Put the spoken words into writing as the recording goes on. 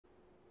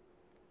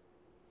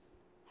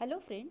Hello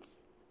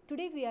friends,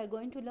 today we are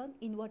going to learn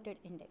inverted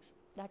index,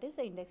 that is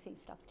the indexing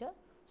structure.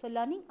 So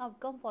learning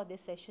outcome for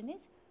this session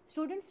is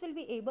students will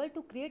be able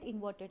to create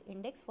inverted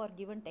index for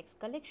given text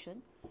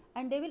collection,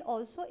 and they will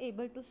also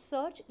able to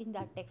search in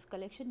that text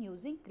collection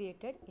using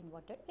created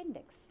inverted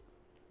index.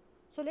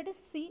 So let us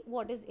see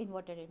what is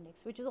inverted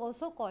index, which is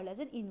also called as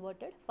an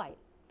inverted file.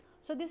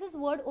 So this is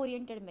word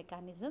oriented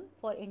mechanism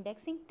for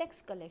indexing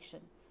text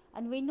collection,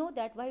 and we know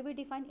that why we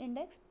define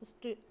index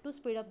to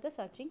speed up the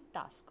searching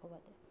task over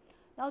there.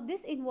 Now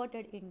this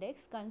inverted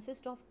index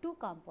consists of two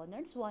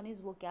components, one is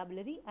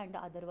vocabulary and the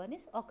other one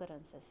is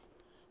occurrences.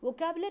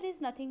 Vocabulary is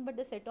nothing but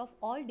the set of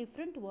all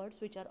different words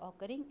which are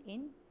occurring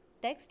in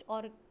text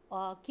or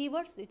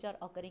keywords which are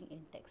occurring in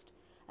text.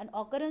 And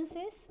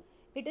occurrences,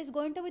 it is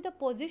going to be the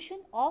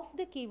position of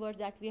the keywords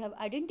that we have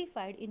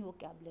identified in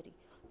vocabulary.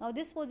 Now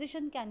this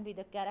position can be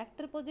the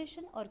character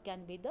position or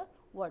can be the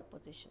word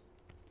position.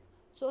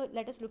 So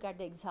let us look at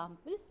the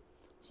example.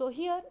 So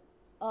here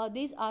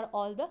these are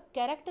all the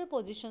character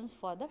positions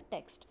for the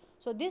text.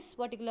 So this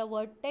particular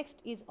word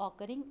text is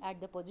occurring at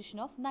the position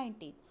of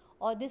 19,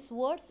 or this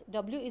words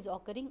W is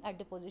occurring at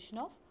the position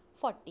of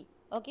 40.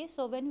 Okay,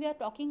 so when we are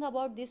talking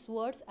about these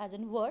words as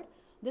in word,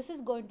 this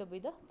is going to be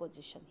the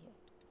position here.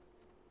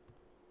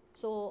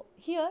 So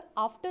here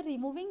after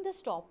removing the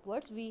stop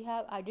words, we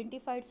have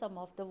identified some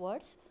of the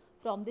words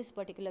from this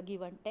particular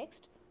given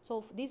text.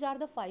 So these are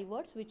the 5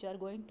 words which are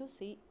going to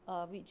see,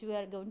 which we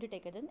are going to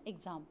take as an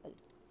example.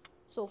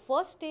 So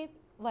first step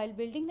while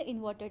building the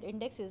inverted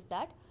index is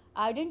that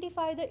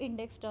identify the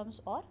index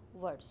terms or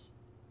words.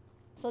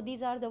 So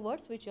these are the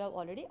words which you have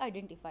already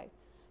identified.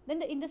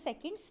 Then in the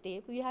second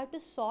step, we have to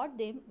sort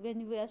them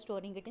when we are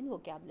storing it in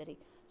vocabulary.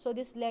 So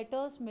these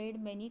letters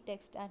made many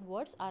text and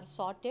words are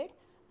sorted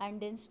and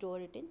then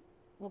store it in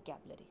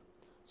vocabulary.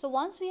 So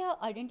once we have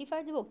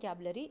identified the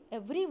vocabulary,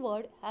 every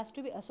word has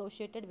to be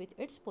associated with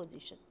its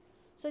position.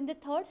 So in the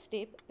third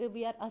step,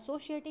 we are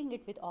associating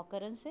it with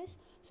occurrences.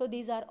 So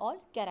these are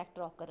all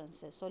character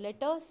occurrences. So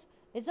letters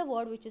is a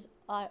word which is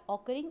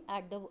occurring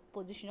at the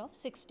position of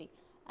 60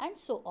 and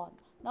so on.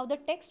 Now the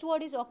text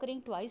word is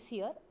occurring twice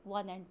here,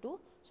 1 and 2.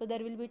 So there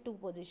will be 2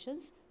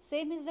 positions.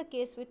 Same is the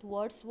case with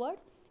words word.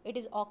 It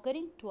is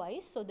occurring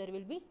twice. So there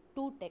will be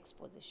 2 text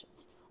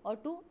positions or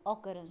 2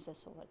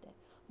 occurrences over there.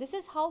 This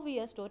is how we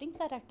are storing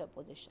character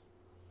position.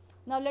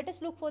 Now let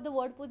us look for the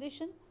word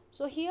position.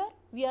 So here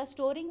we are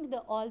storing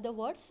all the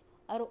words,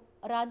 or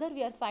rather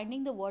we are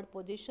finding the word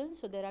position.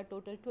 So there are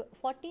total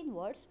 14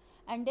 words,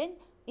 and then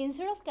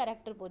instead of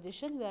character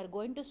position we are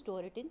going to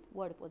store it in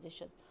word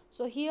position.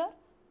 So here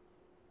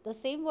the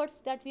same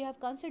words that we have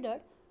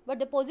considered, but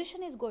the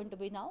position is going to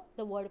be now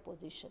the word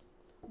position.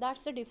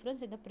 That's the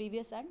difference in the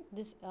previous and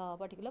this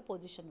particular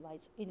position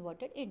wise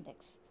inverted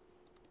index.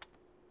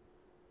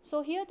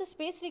 So here the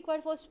space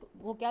required for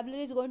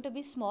vocabulary is going to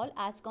be small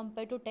as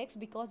compared to text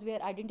because we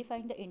are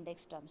identifying the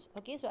index terms.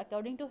 Okay, so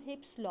according to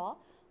Hibbs law,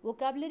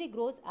 vocabulary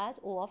grows as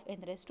O of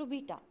n raised to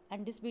beta,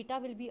 and this beta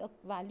will be a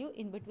value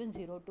in between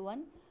 0 to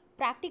 1.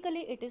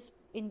 Practically it is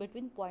in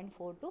between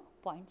 0.4 to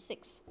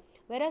 0.6.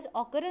 Whereas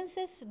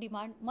occurrences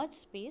demand much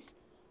space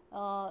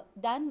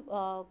than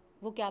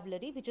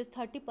vocabulary, which is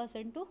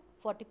 30% to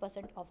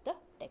 40% of the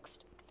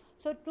text.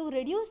 So to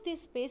reduce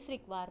this space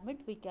requirement,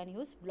 we can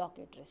use block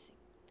addressing.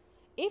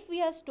 If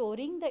we are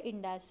storing the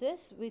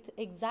indices with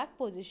exact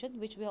position,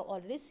 which we have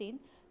already seen,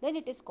 then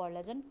it is called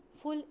as a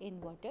full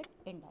inverted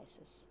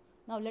indices.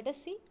 Now let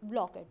us see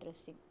block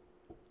addressing.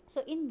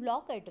 So in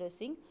block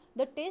addressing,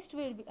 the text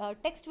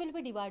will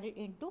be divided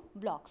into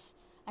blocks,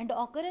 and the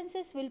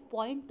occurrences will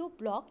point to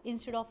block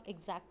instead of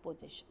exact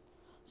position.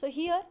 So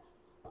here,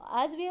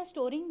 as we are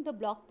storing the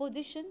block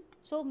position,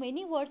 so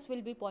many words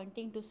will be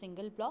pointing to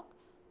single block,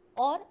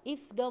 or if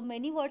the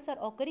many words are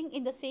occurring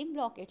in the same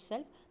block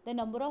itself, the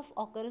number of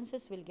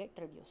occurrences will get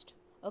reduced.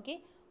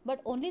 Okay, but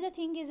only the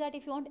thing is that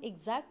if you want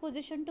exact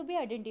position to be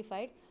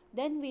identified,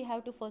 then we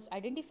have to first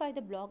identify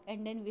the block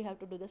and then we have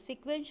to do the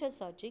sequential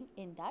searching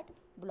in that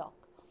block.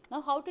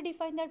 Now how to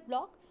define that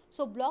block?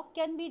 So block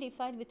can be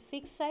defined with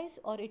fixed size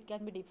or it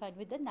can be defined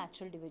with the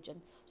natural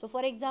division. So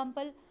for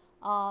example,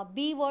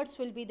 B words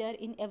will be there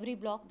in every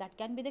block, that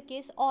can be the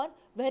case, or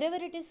wherever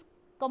it is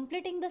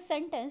completing the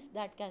sentence,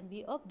 that can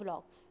be a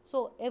block.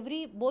 So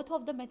both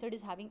of the method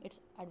is having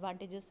its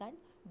advantages and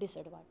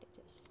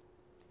disadvantages.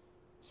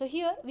 So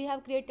here we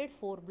have created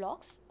 4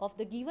 blocks of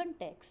the given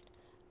text,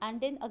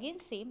 and then again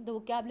same, the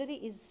vocabulary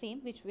is same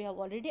which we have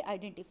already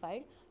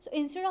identified. So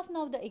instead of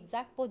now the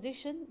exact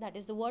position, that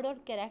is the word or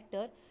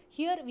character,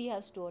 here we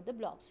have stored the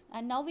blocks,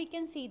 and now we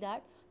can see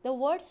that the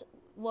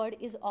word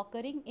is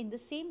occurring in the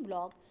same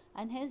block,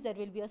 and hence there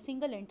will be a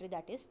single entry,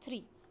 that is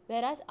 3,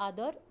 whereas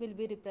other will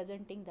be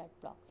representing that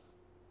block.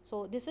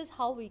 So this is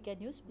how we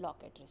can use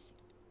block addressing.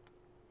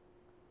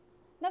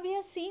 Now we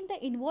have seen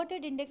the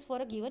inverted index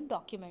for a given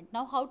document.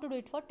 Now how to do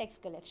it for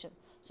text collection?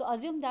 So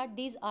assume that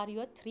these are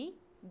your 3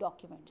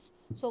 documents.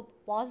 So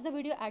pause the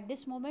video at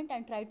this moment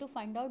and try to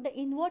find out the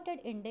inverted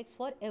index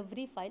for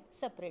every file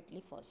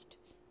separately first.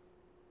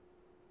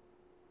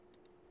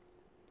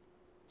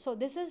 So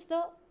this is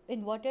the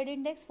inverted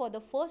index for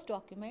the first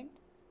document,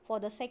 for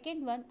the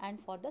second one, and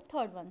for the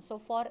third one. So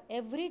for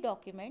every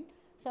document,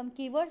 some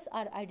keywords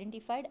are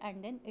identified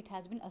and then it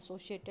has been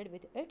associated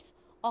with its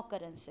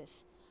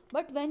occurrences.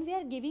 But when we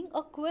are giving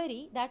a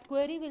query, that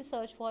query will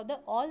search for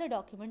all the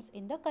documents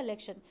in the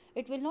collection.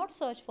 It will not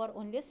search for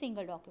only a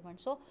single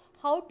document. So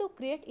how to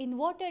create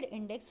inverted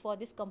index for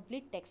this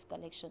complete text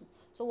collection?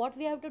 So what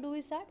we have to do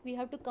is that we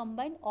have to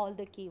combine all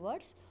the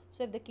keywords.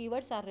 So if the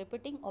keywords are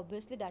repeating,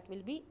 obviously that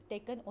will be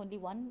taken only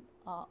one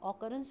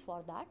occurrence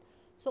for that.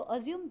 So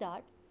assume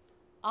that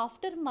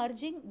after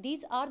merging,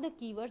 these are the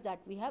keywords that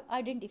we have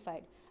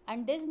identified,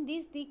 and then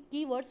the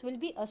keywords will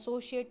be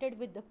associated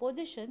with the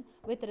position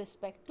with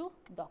respect to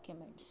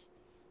documents.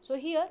 So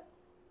here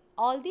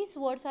all these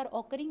words are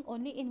occurring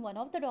only in one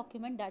of the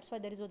document, that's why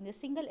there is only a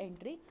single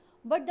entry,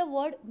 but the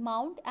word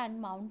mount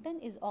and mountain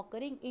is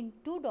occurring in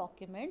two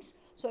documents,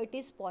 so it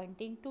is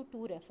pointing to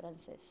two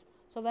references.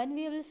 So when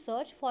we will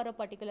search for a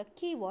particular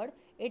keyword,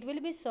 it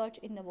will be searched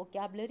in the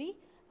vocabulary,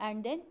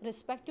 and then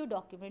respective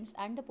documents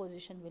and the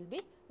position will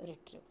be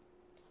retrieved.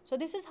 So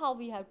this is how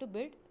we have to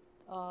build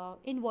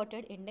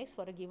inverted index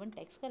for a given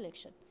text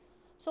collection.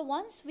 So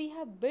once we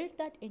have built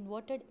that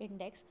inverted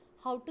index,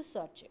 how to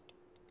search it?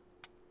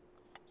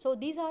 So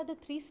these are the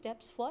three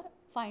steps for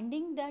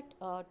finding that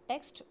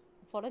text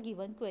for a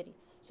given query.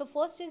 So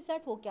first is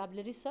that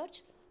vocabulary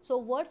search. So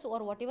words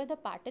or whatever the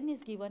pattern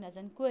is given as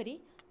a query,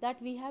 that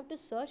we have to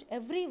search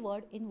every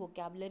word in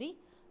vocabulary,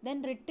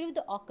 then retrieve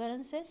the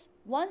occurrences.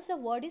 Once the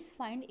word is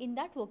found in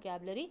that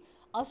vocabulary,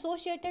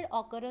 associated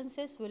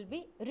occurrences will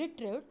be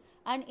retrieved,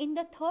 and in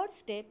the third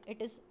step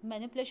it is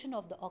manipulation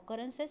of the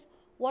occurrences.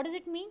 What does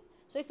it mean?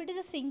 So if it is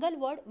a single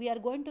word, we are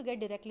going to get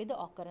directly the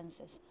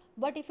occurrences,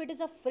 but if it is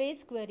a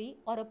phrase query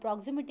or a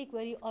proximity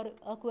query or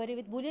a query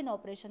with boolean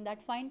operation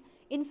that find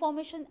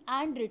information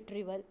and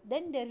retrieval,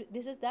 then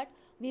this is that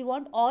we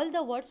want all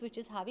the words which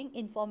is having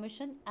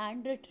information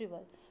and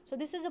retrieval. So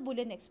this is a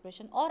boolean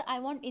expression, or I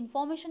want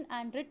information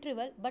and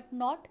retrieval but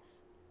not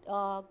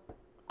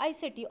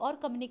ICT or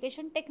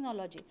communication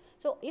technology.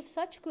 So if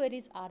such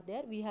queries are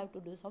there, we have to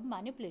do some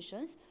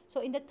manipulations.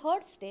 So in the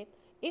third step,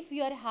 if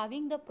you are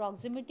having the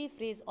proximity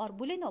phrase or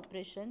boolean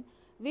operation,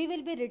 we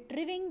will be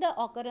retrieving the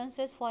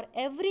occurrences for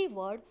every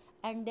word,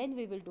 and then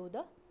we will do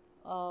the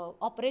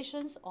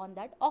operations on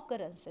that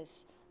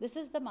occurrences. This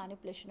is the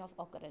manipulation of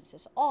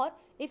occurrences. Or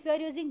if you are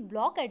using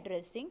block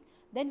addressing,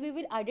 then we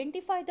will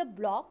identify the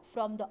block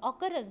from the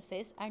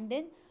occurrences, and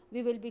then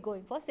we will be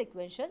going for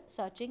sequential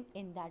searching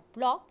in that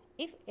block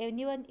if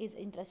anyone is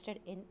interested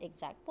in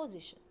exact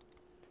position.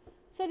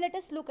 So let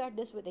us look at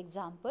this with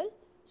example.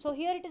 So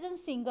here it is a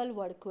single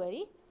word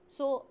query.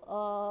 So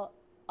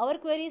our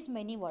query is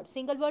many words.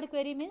 Single word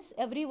query means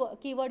every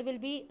keyword will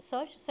be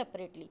searched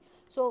separately.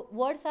 So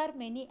words are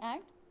many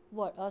and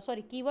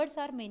keywords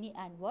are many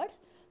and words.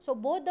 So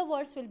both the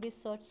words will be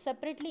searched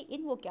separately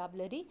in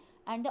vocabulary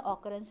and the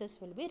occurrences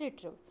will be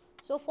retrieved.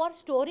 So for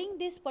storing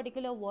this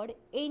particular word,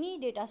 any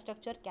data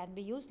structure can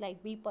be used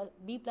like B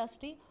plus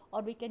tree,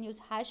 or we can use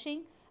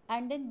hashing,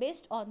 and then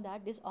based on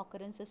that these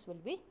occurrences will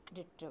be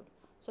retrieved.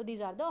 So these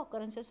are the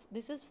occurrences.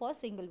 This is for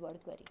single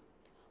word query.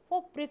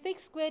 For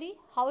prefix query,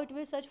 how it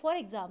will search? For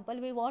example,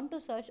 we want to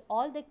search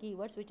all the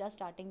keywords which are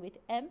starting with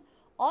M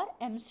or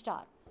M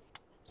star.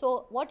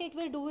 So what it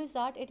will do is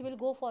that it will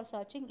go for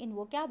searching in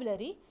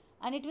vocabulary,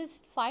 and it will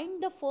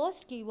find the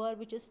first keyword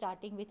which is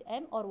starting with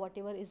M or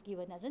whatever is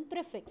given as a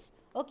prefix.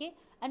 Okay,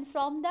 and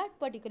from that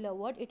particular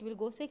word it will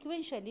go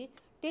sequentially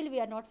till we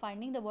are not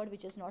finding the word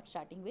which is not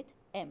starting with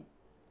M.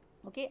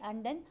 Okay,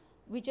 and then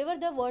whichever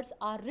the words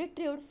are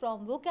retrieved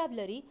from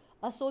vocabulary,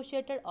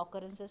 associated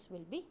occurrences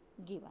will be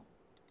given.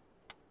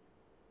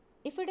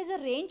 If it is a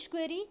range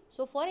query,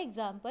 so for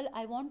example,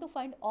 I want to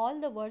find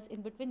all the words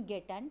in between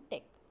get and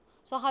tech.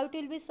 So how it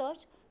will be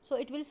searched? So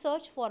it will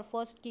search for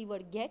first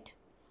keyword get,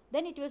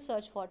 then it will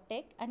search for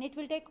tech, and it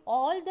will take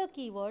all the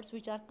keywords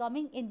which are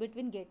coming in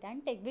between get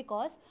and tech,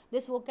 because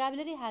this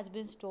vocabulary has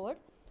been stored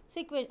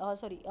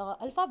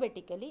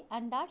alphabetically,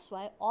 and that's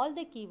why all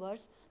the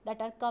keywords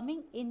that are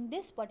coming in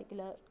this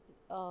particular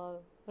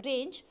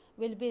range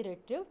will be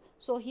retrieved.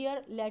 So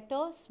here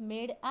letters,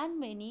 made and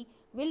many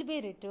will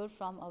be retrieved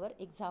from our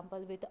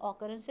example with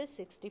occurrences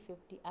 60,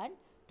 50 and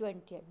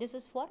 28. This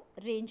is for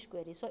range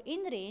query. So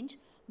in range,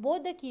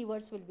 both the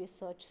keywords will be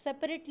searched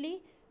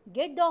separately,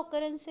 get the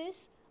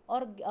occurrences,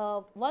 or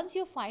once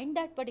you find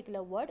that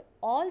particular word,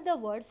 all the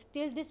words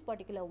till this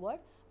particular word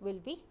will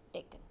be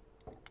taken.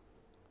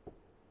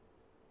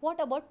 What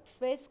about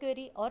phrase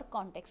query or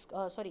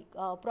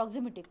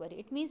proximity query?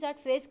 It means that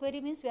phrase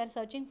query means we are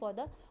searching for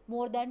the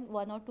more than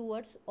one or two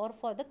words or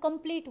for the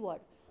complete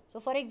word. So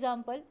for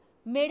example,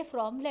 made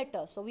from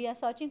letters. So we are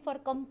searching for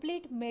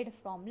complete made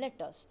from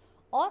letters,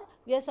 or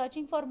we are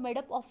searching for made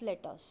up of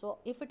letters. So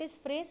if it is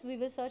phrase, we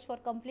will search for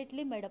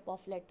completely made up of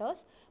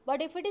letters.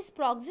 But if it is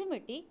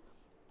proximity,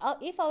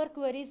 if our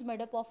query is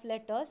made up of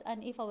letters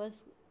and if our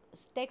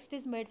text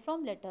is made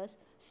from letters,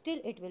 still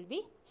it will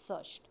be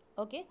searched.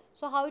 Okay,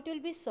 so how it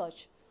will be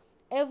searched?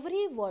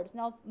 Every word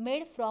now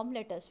made from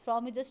letters,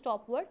 from is a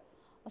stop word,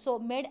 So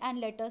med and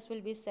letters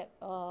will be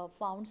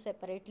found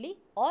separately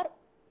or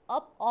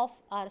up of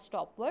our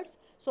stop words.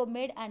 So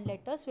med and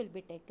letters will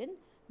be taken.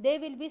 They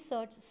will be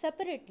searched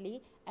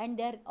separately and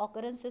their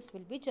occurrences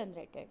will be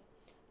generated.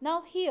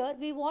 Now here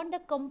we want the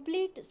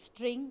complete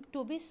string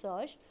to be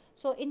searched.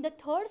 So in the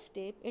third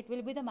step, it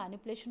will be the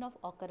manipulation of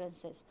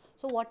occurrences.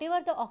 So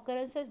whatever the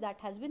occurrences that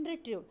has been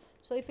retrieved.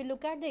 So if you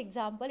look at the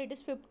example, it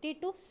is 50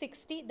 to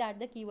 60 that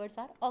the keywords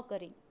are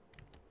occurring.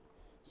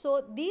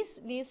 So these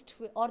list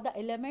or the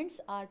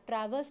elements are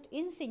traversed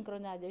in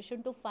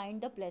synchronization to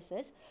find the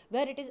places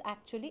where it is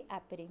actually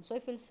appearing. So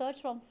if you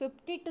search from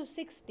 50 to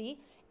 60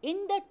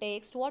 in the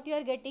text, what you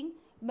are getting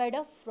made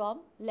up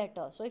from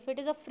letter. So if it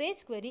is a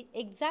phrase query,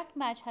 exact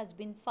match has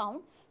been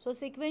found. So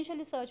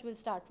sequentially search will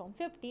start from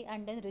 50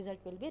 and then result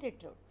will be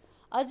retrieved.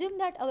 Assume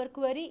that our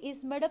query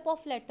is made up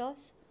of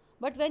letters,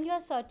 but when you are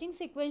searching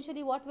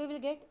sequentially, what we will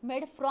get?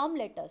 Made from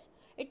letters.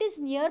 It is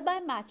nearby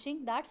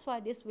matching, that's why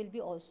this will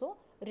be also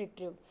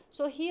retrieved.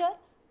 So here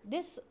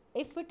this,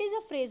 if it is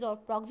a phrase or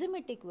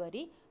proximity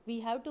query, we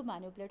have to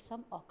manipulate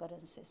some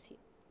occurrences here.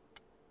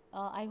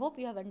 I hope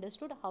you have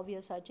understood how we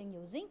are searching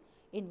using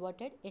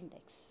inverted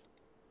index.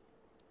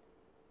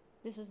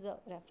 This is the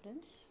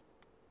reference.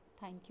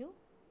 Thank you.